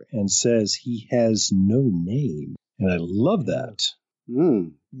doctor and says he has no name. And I love that.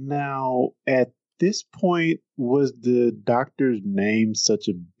 Now, at this point, was the doctor's name such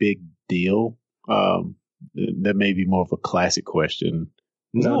a big deal? That may be more of a classic question.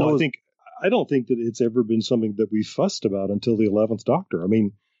 No, I don't think that it's ever been something that we fussed about until the 11th Doctor. I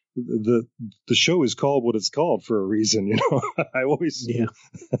mean, the show is called what it's called for a reason. I always,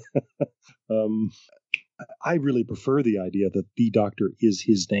 I really prefer the idea that the Doctor is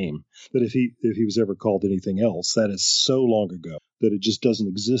his name. That if he was ever called anything else, that is so long ago that it just doesn't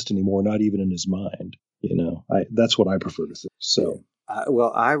exist anymore, not even in his mind. That's what I prefer to think. So,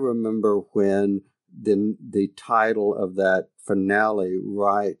 I remember when the title of that finale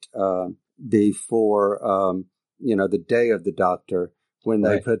right before the Day of the Doctor, when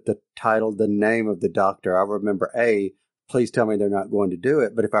they put the title, the name of the Doctor, I remember, please tell me they're not going to do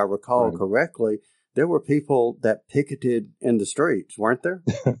it. But if I recall correctly, there were people that picketed in the streets, weren't there?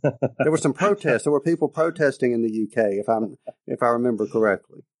 There were some protests. There were people protesting in the UK, if I remember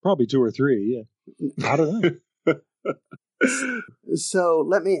correctly. Probably 2 or 3, yeah. I don't know. So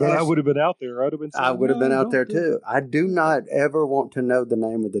let me ask. I would have been out there. I would have been out there too. I do not ever want to know the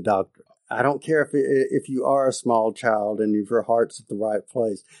name of the doctor. I don't care if you are a small child and if your heart's at the right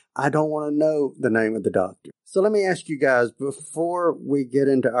place. I don't want to know the name of the doctor. So let me ask you guys, before we get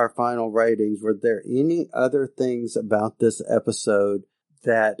into our final ratings, were there any other things about this episode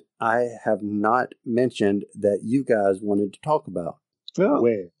that I have not mentioned that you guys wanted to talk about? Well,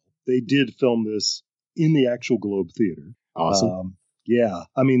 they did film this in the actual Globe Theater. Awesome. Yeah.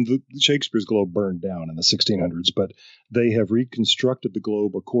 I mean, the Shakespeare's Globe burned down in the 1600s, but they have reconstructed the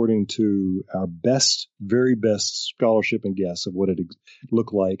Globe according to our very best scholarship and guess of what it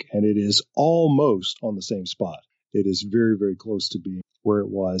looked like. And it is almost on the same spot. It is very, very close to being where it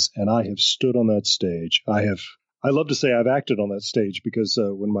was. And I have stood on that stage. I love to say I've acted on that stage because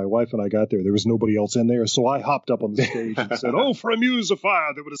when my wife and I got there was nobody else in there. So I hopped up on the stage and said, "Oh, for a muse of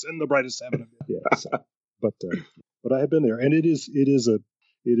fire that would ascend the brightest heaven." Yeah. So, but I have been there, and it is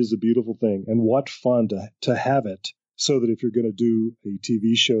a beautiful thing. And what fun to have it, so that if you're going to do a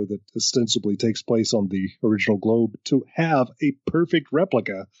TV show that ostensibly takes place on the original Globe, to have a perfect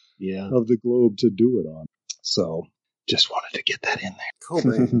replica of the Globe to do it on. So just wanted to get that in there. Cool,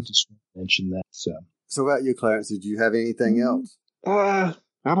 man. Just mention that. So about you, Clarence, did you have anything else?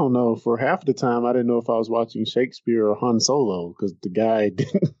 I don't know. For half the time, I didn't know if I was watching Shakespeare or Han Solo because the guy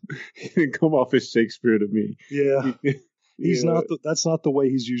didn't come off as Shakespeare to me. Yeah, he's not. That's not the way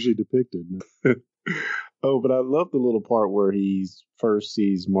he's usually depicted. Oh, but I love the little part where he first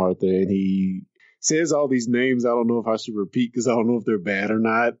sees Martha and he says all these names. I don't know if I should repeat because I don't know if they're bad or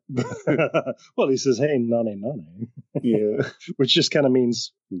not. Well, he says, "Hey, nonny, nonny." Yeah, which just kind of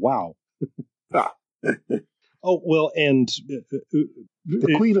means wow. Oh, well, and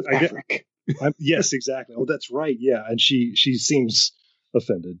the Queen of Africa. Yes, exactly. Oh, that's right. Yeah, and she seems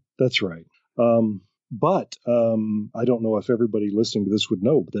offended. That's right. But I don't know if everybody listening to this would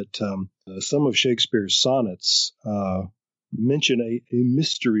know that some of Shakespeare's sonnets mention a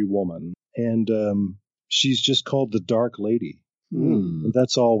mystery woman, and she's just called the Dark Lady. Hmm. And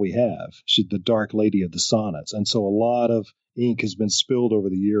that's all we have. She's the Dark Lady of the Sonnets. And so a lot of ink has been spilled over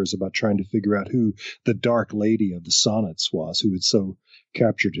the years about trying to figure out who the Dark Lady of the Sonnets was, who had so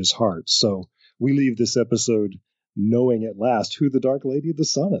captured his heart. So we leave this episode knowing at last who the Dark Lady of the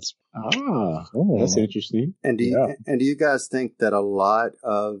Sonnets. That's interesting. And do you guys think that a lot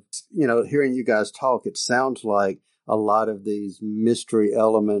of, hearing you guys talk, it sounds like a lot of these mystery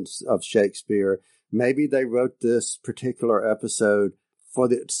elements of Shakespeare, maybe they wrote this particular episode for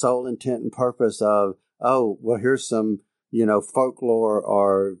the sole intent and purpose of, oh, well, here's some, folklore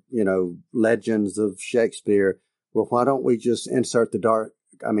or, legends of Shakespeare. Well, why don't we just insert the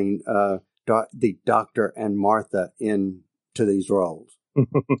Doctor and Martha into these roles?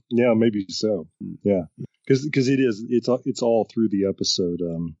 Yeah, maybe so. Yeah, because it's all through the episode.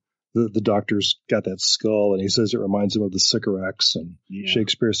 The Doctor's got that skull, and he says it reminds him of the Sycorax, and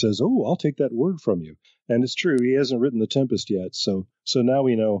Shakespeare says, "Oh, I'll take that word from you." And it's true; he hasn't written the Tempest yet, so now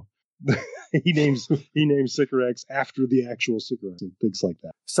we know. he names Sycorax after the actual Sycorax and things like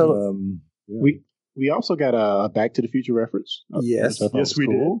that. So we also got a Back to the Future reference. Yes, we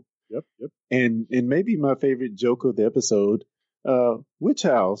did. Yep. And maybe my favorite joke of the episode, which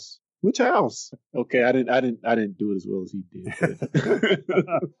house? Okay, I didn't do it as well as he did.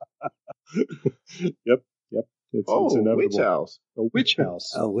 Yep. It's inevitable. Which house? A witch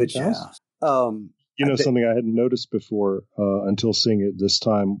house. A witch house. Something I hadn't noticed before until seeing it this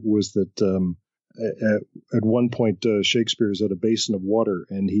time was that at one point Shakespeare is at a basin of water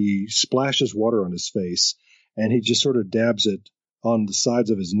and he splashes water on his face and he just sort of dabs it on the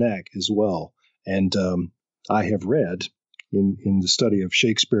sides of his neck as well. And I have read in the study of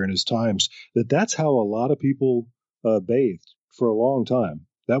Shakespeare and his times that's how a lot of people bathed for a long time.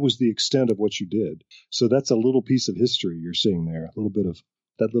 That was the extent of what you did. So that's a little piece of history you're seeing there. A little bit of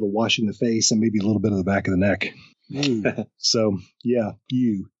that little washing the face and maybe a little bit of the back of the neck. So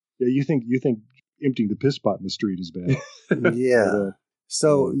you think emptying the piss pot in the street is bad. Yeah.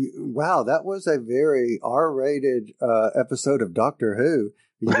 So, wow, that was a very R-rated episode of Doctor Who.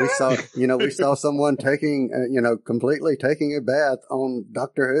 We saw someone completely taking a bath on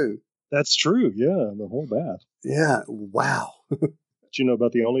Doctor Who. That's true. Yeah, the whole bath. Yeah. Wow.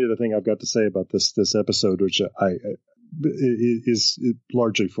 About the only other thing I've got to say about this episode, which is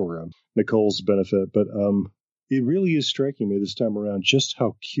largely for Nicole's benefit, but it really is striking me this time around just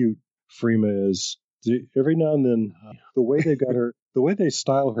how cute Freema is. Every now and then, the way they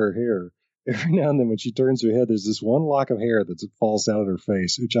style her hair, every now and then when she turns her head, there's this one lock of hair that falls out of her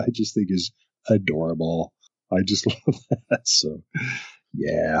face, which I just think is adorable. I just love that. So,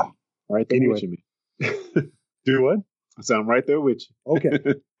 yeah. Right there with you. Do what? So I'm right there with you. Okay.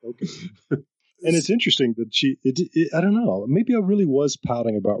 And it's interesting that I don't know, maybe I really was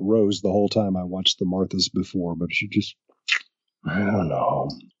pouting about Rose the whole time I watched the Marthas before, but she just, I don't know.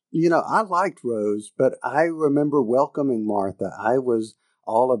 I liked Rose, but I remember welcoming Martha. I was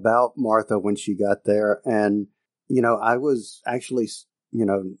all about Martha when she got there. And, I was actually,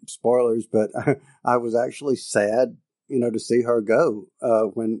 spoilers, but I was actually sad, to see her go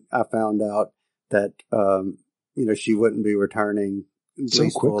when I found out that, she wouldn't be returning so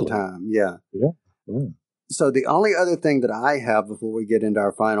full time. Yeah. Yeah. So the only other thing that I have before we get into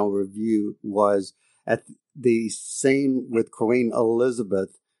our final review was at the scene with Queen Elizabeth,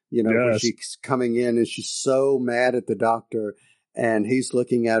 where she's coming in and she's so mad at the Doctor and he's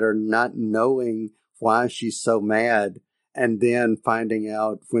looking at her not knowing why she's so mad and then finding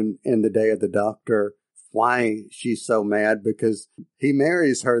out when in the Day of the Doctor why she's so mad because he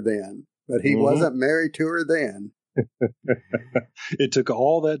marries her then, but he wasn't married to her then. It took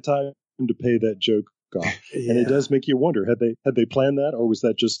all that time to pay that joke off. Yeah. And it does make you wonder, had they planned that or was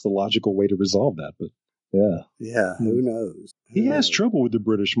that just the logical way to resolve that? But yeah, who knows? He has trouble with the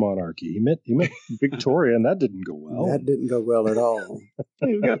British monarchy. He met Victoria, and that didn't go well. That didn't go well at all.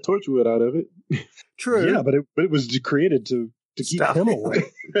 Hey, we got Torchwood out of it. True. Yeah, but it was created to keep him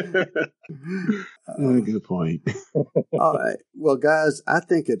away. Good point. All right. Well, guys, I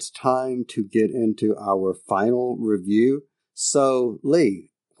think it's time to get into our final review. So, Lee,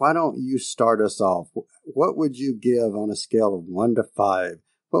 why don't you start us off? What would you give on a scale of 1 to 5?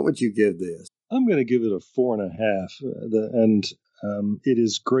 What would you give this? I'm going to give it a 4.5. And it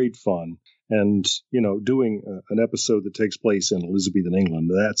is great fun. And, doing an episode that takes place in Elizabethan England,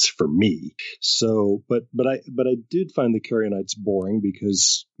 that's for me. So, but I did find the Carrionites boring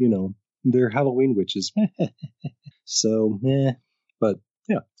because, they're Halloween witches. So, but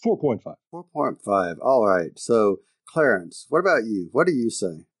yeah, 4.5. 4.5. All right. So, Clarence, what about you? What do you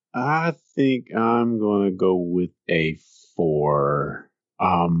say? I think I'm going to go with a 4.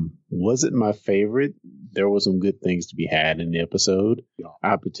 Wasn't my favorite. There were some good things to be had in the episode. Yeah.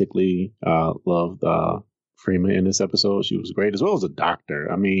 I particularly loved Freema in this episode. She was great, as well as the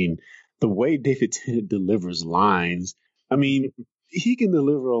doctor. I mean, the way David Tennant delivers lines, I mean, he can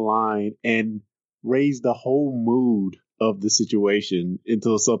deliver a line and raise the whole mood of the situation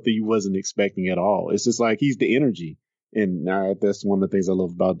into something you wasn't expecting at all. It's just like he's the energy. And that's one of the things I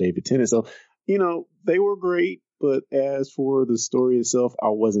love about David Tennant. So, they were great. But as for the story itself, I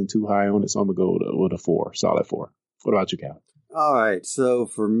wasn't too high on it. So I'm going to go with a 4, solid 4. What about you, Cal? All right. So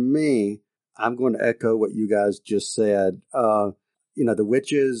for me, I'm going to echo what you guys just said. The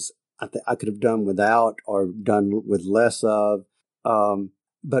witches, I could have done without or done with less of.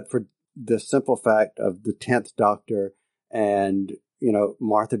 But for the simple fact of the 10th Doctor and,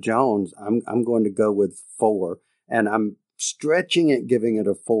 Martha Jones, I'm going to go with 4. And I'm stretching it, giving it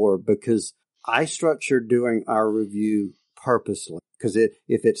a 4 because I structured doing our review purposely. Because if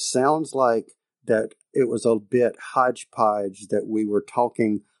it sounds like that it was a bit hodgepodge, that we were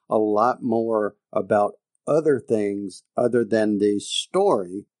talking a lot more about other things other than the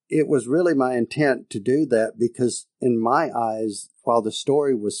story, it was really my intent to do that because in my eyes, while the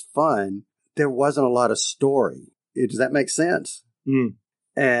story was fun, there wasn't a lot of story. Does that make sense? Mm.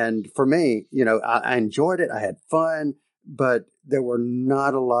 And for me, I enjoyed it. I had fun, but there were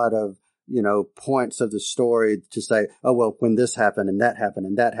not a lot of, points of the story to say, oh, well, when this happened and that happened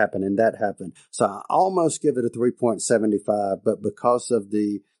and that happened and that happened. So I almost give it a 3.75, but because of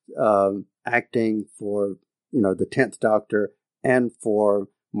the acting for, the 10th Doctor and for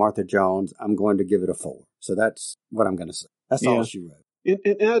Martha Jones, I'm going to give it a 4. So that's what I'm going to say. That's all she wrote.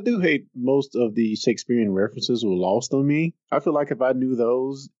 And I do hate most of the Shakespearean references were lost on me. I feel like if I knew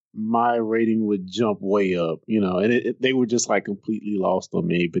those, my rating would jump way up, and they were just like completely lost on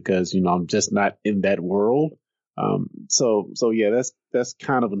me because, I'm just not in that world. So yeah, that's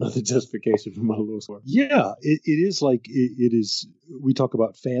kind of another justification for my low score. Yeah, it is like it is. We talk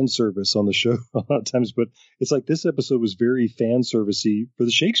about fan service on the show a lot of times, but it's like this episode was very fan servicey for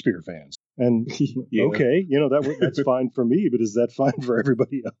the Shakespeare fans. And okay, that's fine for me, but is that fine for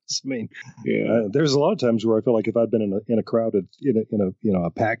everybody else? I mean, there's a lot of times where I feel like if I'd been in a crowded, in a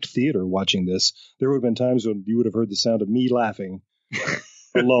packed theater watching this, there would have been times when you would have heard the sound of me laughing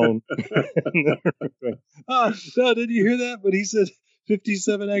alone. No, did you hear that? But he said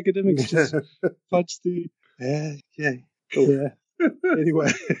 57 academics just punched the. Yeah.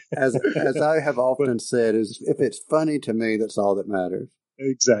 Anyway, as I have often said, is if it's funny to me, that's all that matters.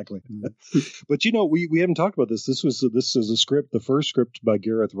 Exactly. But we haven't talked about this. This is a script, the first script by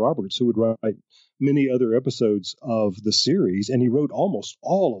Gareth Roberts, who would write many other episodes of the series, and he wrote almost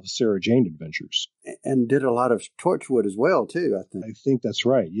all of Sarah Jane Adventures. And did a lot of Torchwood as well, too, I think. I think that's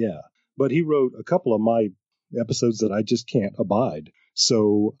right, yeah. But he wrote a couple of my episodes that I just can't abide.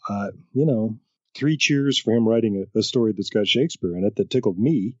 So, 3 cheers for him writing a story that's got Shakespeare in it that tickled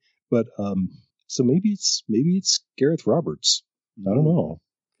me. But so maybe it's Gareth Roberts. I don't know,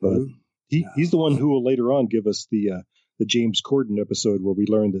 but he's the one who will later on give us the James Corden episode where we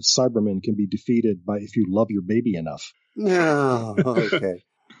learn that Cybermen can be defeated by if you love your baby enough. No, okay,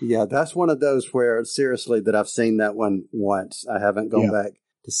 yeah, that's one of those where seriously that I've seen that one once. I haven't gone back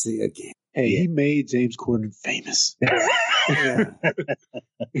to see again. Hey, he made James Corden famous. Yeah.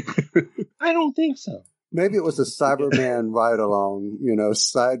 I don't think so. Maybe it was a Cyberman ride-along,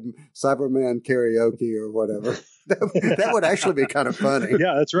 Cyberman karaoke or whatever. That would actually be kind of funny.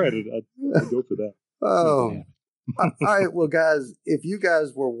 Yeah, that's right. I'd go for that. Oh. All right. Well, guys, if you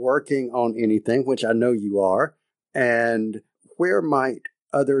guys were working on anything, which I know you are, and where might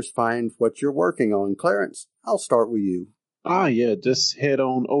others find what you're working on? Clarence, I'll start with you. Yeah. Just head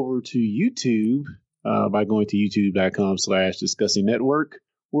on over to YouTube by going to youtube.com/discussing network,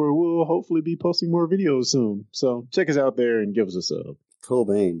 where we'll hopefully be posting more videos soon. So check us out there and give us a sub. Cool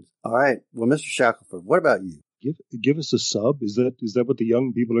beans. All right. Well, Mr. Shackelford, what about you? Give us a sub. Is that what the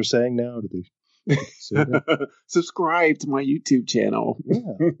young people are saying now? Do they say that? Subscribe to my YouTube channel.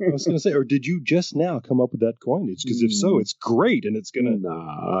 Yeah, I was going to say, or did you just now come up with that coinage? Because if so, it's great, and it's going to.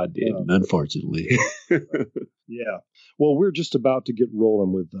 Nah, I didn't, unfortunately. Yeah. Well, we're just about to get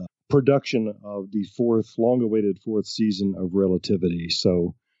rolling with production of the long-awaited fourth season of Relativity.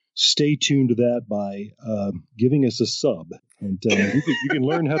 So stay tuned to that by giving us a sub, and you can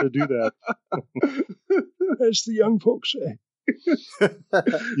learn how to do that. As the young folks say.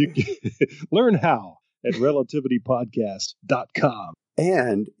 You can learn how at relativitypodcast.com.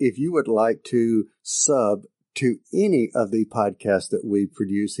 And if you would like to sub to any of the podcasts that we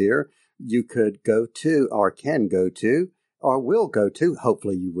produce here, you could go to, or can go to, or will go to,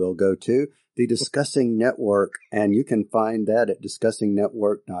 hopefully you will go to, the Discussing Network, and you can find that at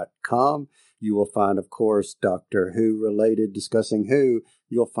discussingnetwork.com. You will find, of course, Doctor Who related Discussing Who.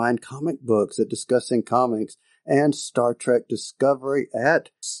 You'll find comic books at Discussing Comics and Star Trek Discovery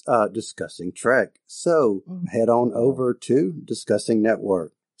at Discussing Trek. So head on over to Discussing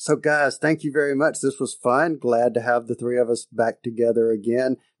Network. So guys, thank you very much. This was fun. Glad to have the three of us back together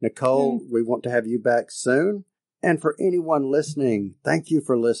again. Nicole, we want to have you back soon. And for anyone listening, thank you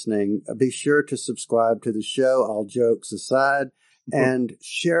for listening. Be sure to subscribe to the show, all jokes aside, and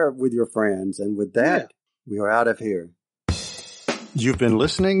share it with your friends. And with that, we are out of here. You've been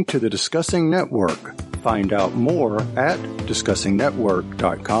listening to the Discussing Network. Find out more at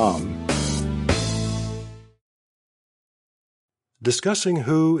discussingnetwork.com. Discussing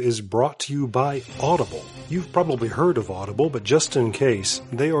Who is brought to you by Audible. You've probably heard of Audible, but just in case,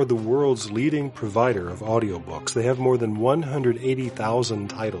 they are the world's leading provider of audiobooks. They have more than 180,000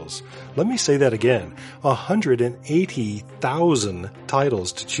 titles. Let me say that again, 180,000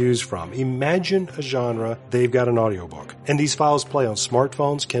 titles to choose from. Imagine a genre, they've got an audiobook. And these files play on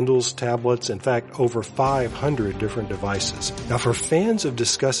smartphones, Kindles, tablets, in fact, over 500 different devices. Now, for fans of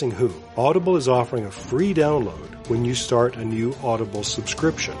Discussing Who, Audible is offering a free download when you start a new Audible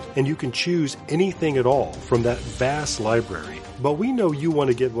subscription. And you can choose anything at all from that vast library. But we know you want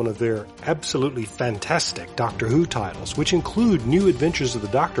to get one of their absolutely fantastic Doctor Who titles, which include New Adventures of the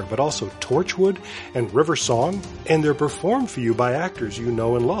Doctor, but also Torchwood and River Song. And they're performed for you by actors you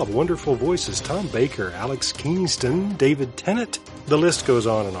know and love. Wonderful voices, Tom Baker, Alex Kingston, David Tennant. The list goes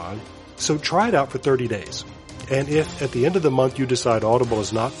on and on. So try it out for 30 days. And if at the end of the month you decide Audible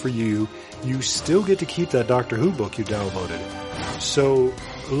is not for you, you still get to keep that Doctor Who book you downloaded. So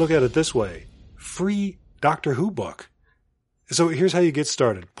look at it this way. Free Doctor Who book. So here's how you get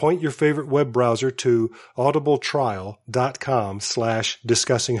started. Point your favorite web browser to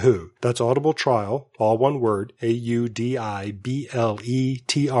audibletrial.com/discussingwho. That's audibletrial, all one word,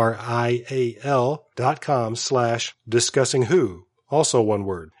 audibletrial.com/discussingwho, also one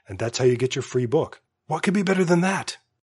word. And that's how you get your free book. What could be better than that?